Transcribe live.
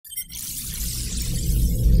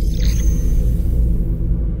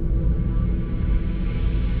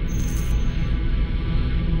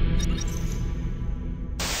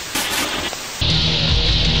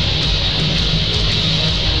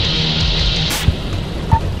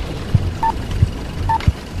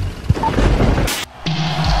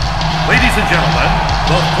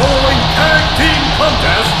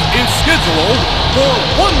scheduled for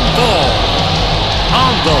one fall.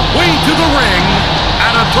 On the way to the ring,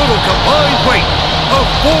 at a total combined weight of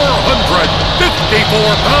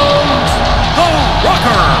 454 pounds, the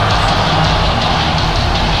Rockers.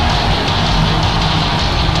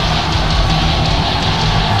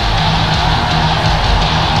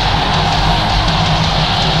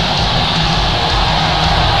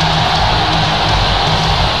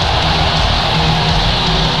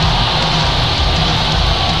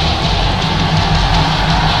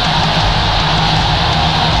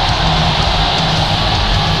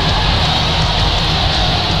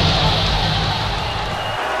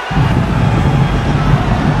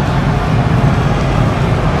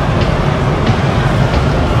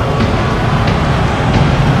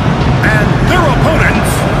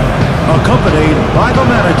 Accompanied by the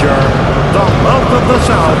manager, the mouth of the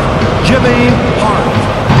South, Jimmy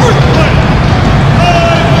Hart.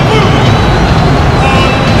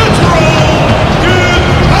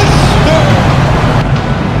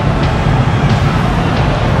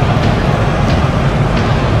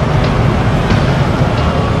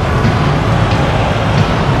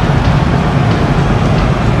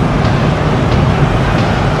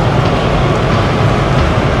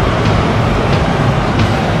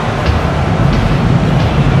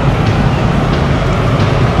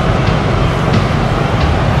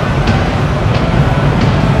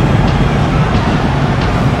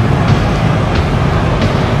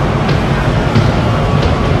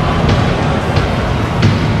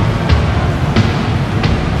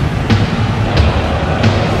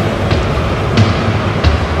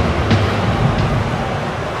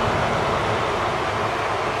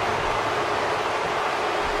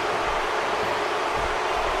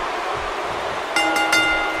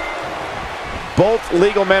 Both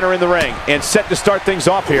legal men are in the ring and set to start things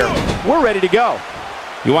off here. We're ready to go.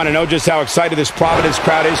 You want to know just how excited this Providence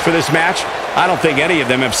crowd is for this match? I don't think any of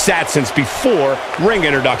them have sat since before ring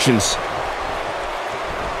introductions.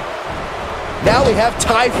 Now we have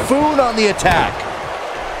Typhoon on the attack.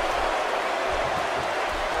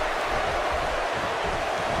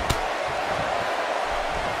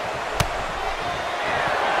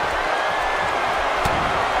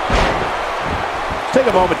 Take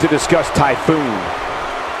a moment to discuss Typhoon.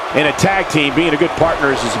 In a tag team, being a good partner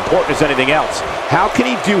is as important as anything else. How can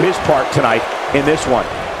he do his part tonight in this one?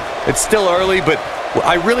 It's still early, but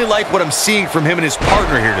I really like what I'm seeing from him and his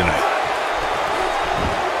partner here tonight.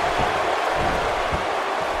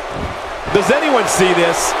 Does anyone see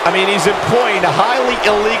this? I mean, he's employing highly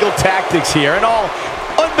illegal tactics here, and all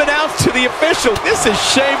unbeknownst to the official. This is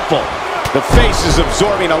shameful. The face is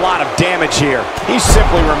absorbing a lot of damage here. He's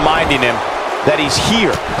simply reminding him that he's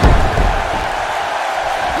here.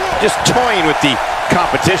 Just toying with the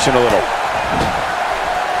competition a little.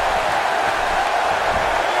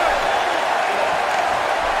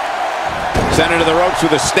 Sent into the ropes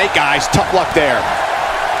with a snake eyes. Tough luck there.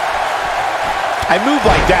 A move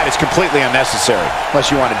like that is completely unnecessary,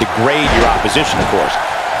 unless you want to degrade your opposition, of course.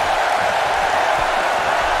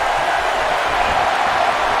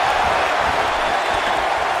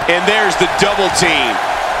 And there's the double team.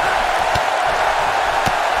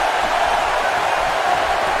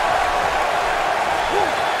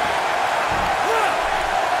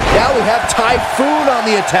 Now we have Typhoon on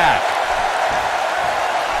the attack.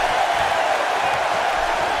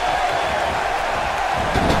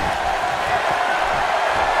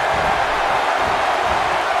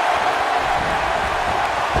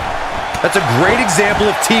 That's a great example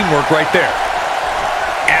of teamwork right there.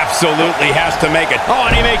 Absolutely has to make it. Oh,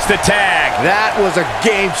 and he makes the tag. That was a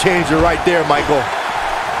game changer right there, Michael.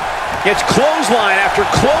 It's clothesline after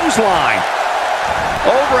clothesline.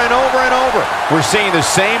 Over and over and over. We're seeing the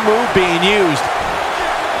same move being used.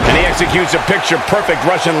 And he executes a picture-perfect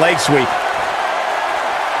Russian leg sweep.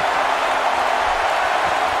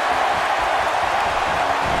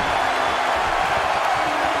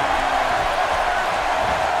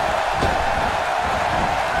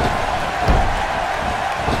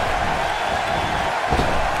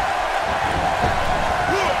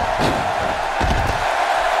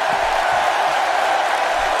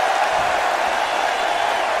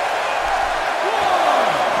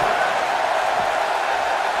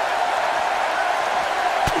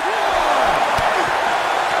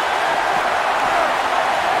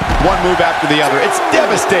 One move after the other. It's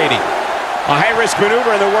devastating. A high-risk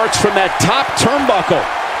maneuver in the works from that top turnbuckle.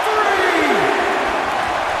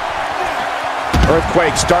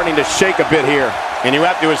 Earthquake starting to shake a bit here. And you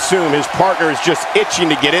have to assume his partner is just itching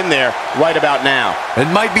to get in there right about now. It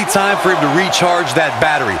might be time for him to recharge that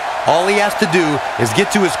battery. All he has to do is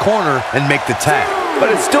get to his corner and make the tag.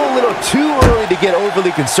 But it's still a little too early to get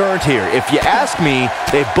overly concerned here. If you ask me,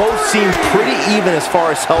 they both seem pretty even as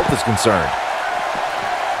far as health is concerned.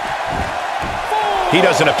 He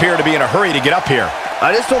doesn't appear to be in a hurry to get up here.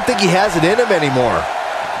 I just don't think he has it in him anymore.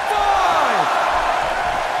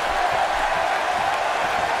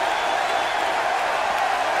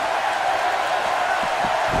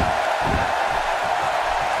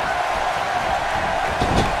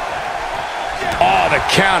 Oh, the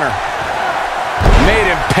counter. Made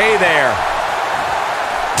him pay there.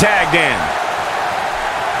 Tagged in.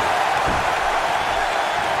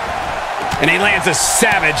 And he lands a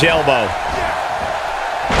savage elbow.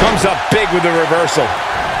 Comes up big with the reversal.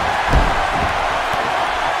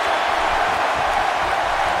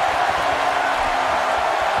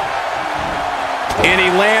 And he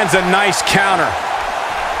lands a nice counter.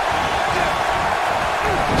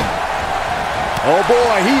 Oh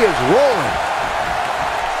boy, he is rolling.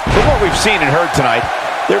 From what we've seen and heard tonight,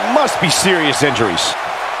 there must be serious injuries.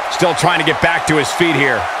 Still trying to get back to his feet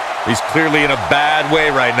here. He's clearly in a bad way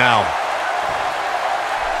right now.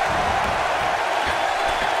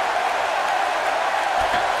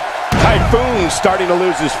 Typhoon's starting to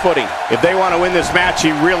lose his footing. If they want to win this match,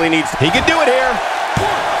 he really needs... He can do it here.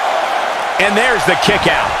 And there's the kick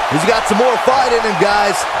out. He's got some more fight in him,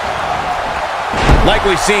 guys. Like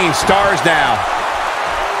we've seen, stars now.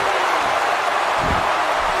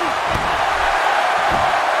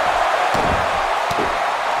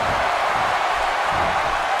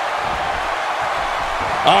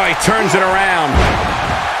 Oh, he turns it around.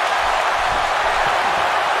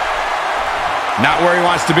 Not where he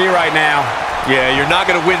wants to be right now. Yeah, you're not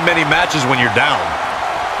going to win many matches when you're down.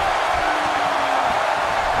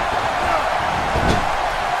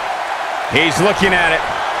 He's looking at it.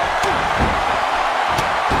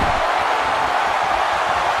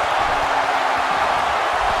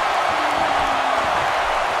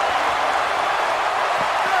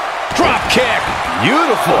 Drop kick.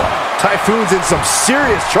 Beautiful. Typhoon's in some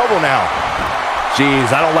serious trouble now. Jeez,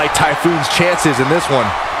 I don't like Typhoon's chances in this one.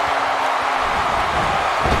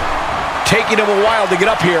 Taking him a while to get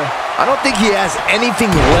up here. I don't think he has anything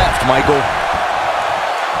left, Michael.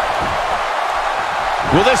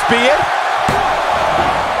 Will this be it?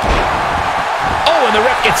 Oh, and the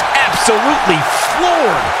ref gets absolutely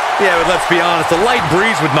floored. Yeah, but let's be honest, a light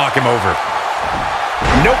breeze would knock him over.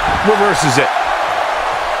 Nope, reverses it.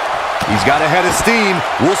 He's got a head of steam.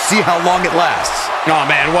 We'll see how long it lasts. Oh,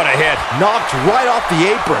 man, what a hit. Knocked right off the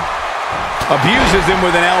apron. Abuses him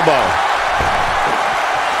with an elbow.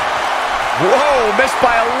 Whoa, missed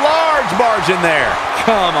by a large margin there.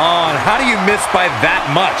 Come on, how do you miss by that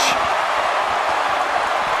much?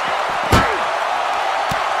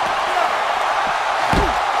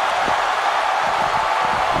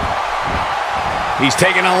 He's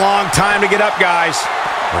taking a long time to get up, guys.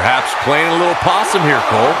 Perhaps playing a little possum here,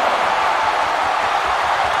 Cole.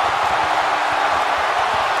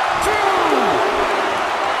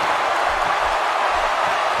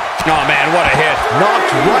 Oh, man, what a hit.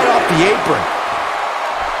 Knocked right off the apron.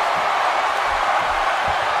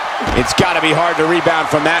 It's got to be hard to rebound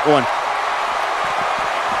from that one.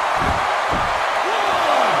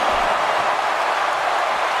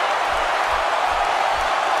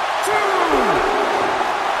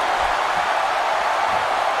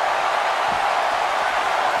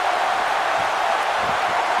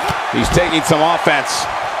 He's taking some offense.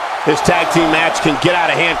 This tag team match can get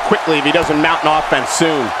out of hand quickly if he doesn't mount an offense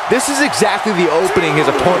soon. This is exactly the opening his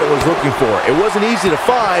opponent was looking for. It wasn't easy to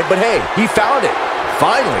find, but hey, he found it.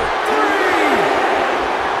 Finally.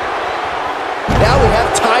 Now we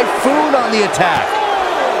have Typhoon on the attack.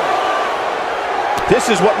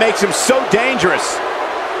 This is what makes him so dangerous.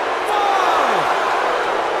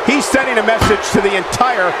 He's sending a message to the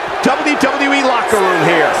entire WWE locker room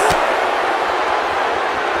here.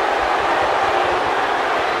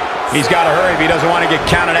 He's got to hurry if he doesn't want to get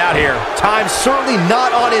counted out here. Time's certainly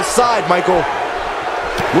not on his side, Michael.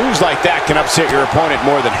 Moves like that can upset your opponent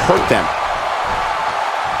more than hurt them.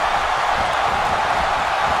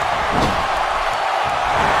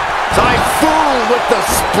 Typhoon with the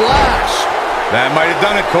splash. That might have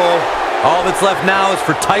done it, Cole. All that's left now is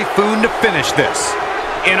for Typhoon to finish this.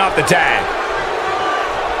 In off the tag.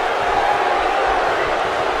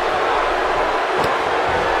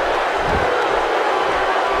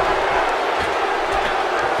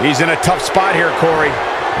 He's in a tough spot here, Corey.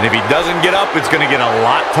 And if he doesn't get up, it's going to get a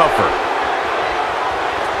lot tougher.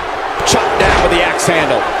 Chopped down with the axe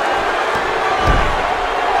handle.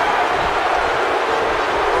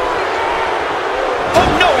 Oh,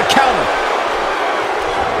 no, a counter.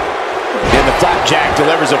 And the flapjack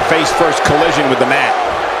delivers a face-first collision with the mat.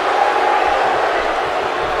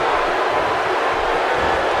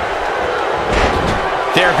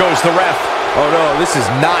 goes the ref. Oh no, this is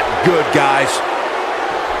not good, guys.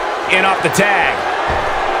 In off the tag.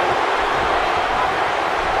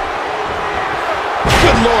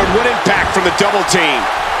 Good Lord, what impact from the double team.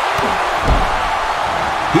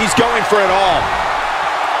 He's going for it all.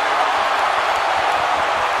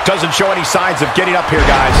 Doesn't show any signs of getting up here,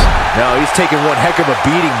 guys. No, he's taking one heck of a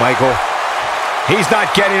beating, Michael. He's not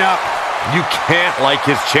getting up. You can't like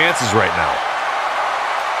his chances right now.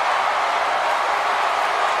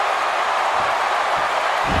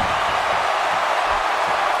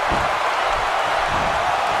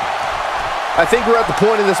 I think we're at the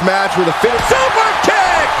point in this match where the finish... Super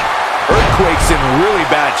kick! Earthquake's in really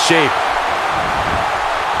bad shape.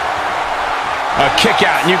 A kick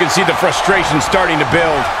out, and you can see the frustration starting to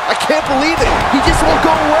build. I can't believe it. He just won't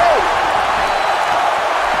go away.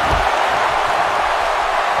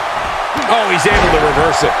 Oh, he's able to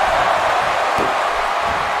reverse it.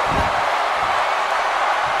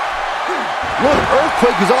 Look,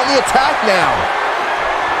 Earthquake is on the attack now.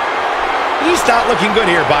 He's not looking good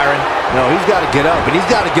here, Byron. No, he's got to get up, and he's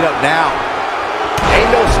got to get up now.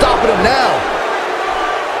 Ain't no stopping him now.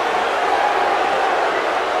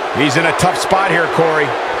 He's in a tough spot here, Corey.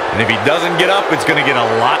 And if he doesn't get up, it's going to get a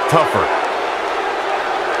lot tougher.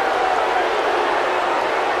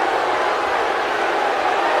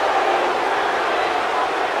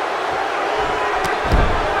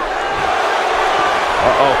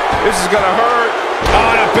 Uh-oh. This is going to hurt.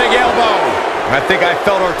 Oh, and a big elbow. I think I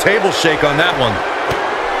felt our table shake on that one.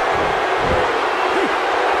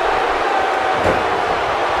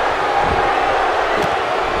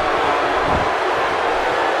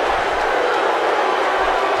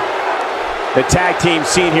 The tag team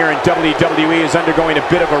scene here in WWE is undergoing a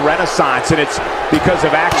bit of a renaissance, and it's because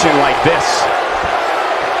of action like this.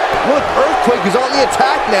 Look, Earthquake is on the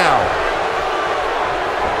attack now.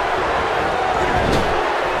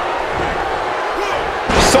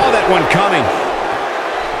 Saw that one coming.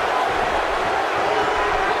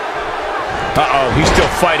 Uh-oh, he's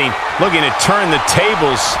still fighting, looking to turn the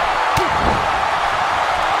tables.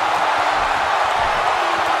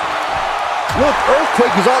 Look,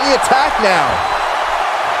 Earthquake is on the attack now.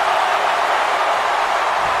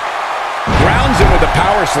 Grounds him with a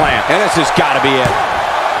power slam. And this has got to be it.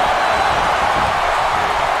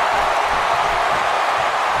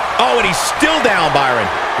 Oh, and he's still down, Byron.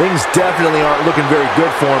 Things definitely aren't looking very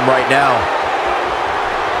good for him right now.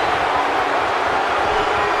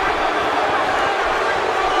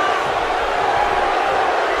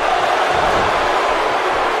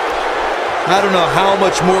 I don't know how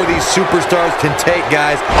much more these superstars can take,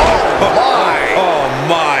 guys. Oh, my. Oh,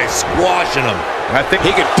 my. Squashing them. I think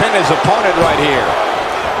he could pin his opponent right here.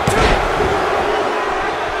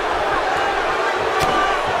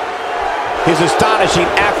 His astonishing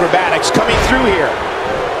acrobatics coming through here.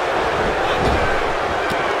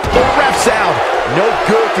 The ref's out. No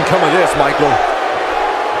good can come of this, Michael.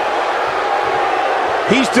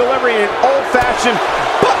 He's delivering an old-fashioned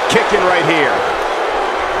butt kicking right here.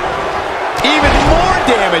 Even more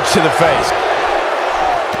damage to the face.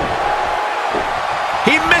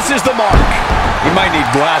 He misses the mark. He might need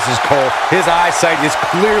glasses, Cole. His eyesight is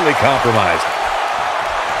clearly compromised.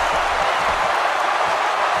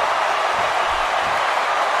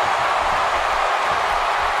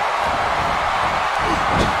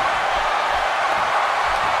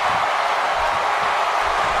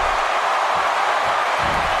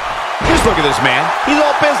 Just look at this man. He's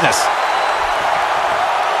all business.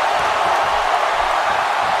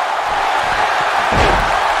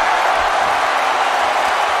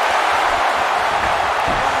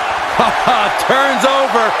 Turns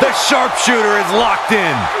over. The sharpshooter is locked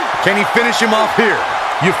in. Can he finish him off here?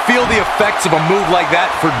 You feel the effects of a move like that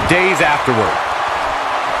for days afterward.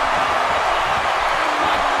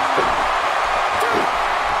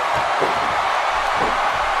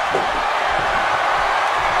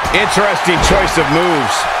 Interesting choice of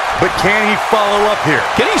moves. But can he follow up here?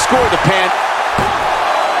 Can he score the pin?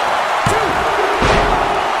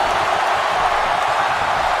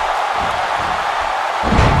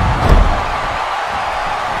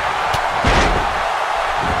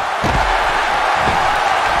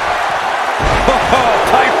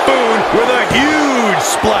 Typhoon with a huge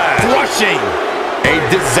splash. Rushing. A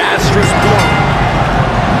disastrous blow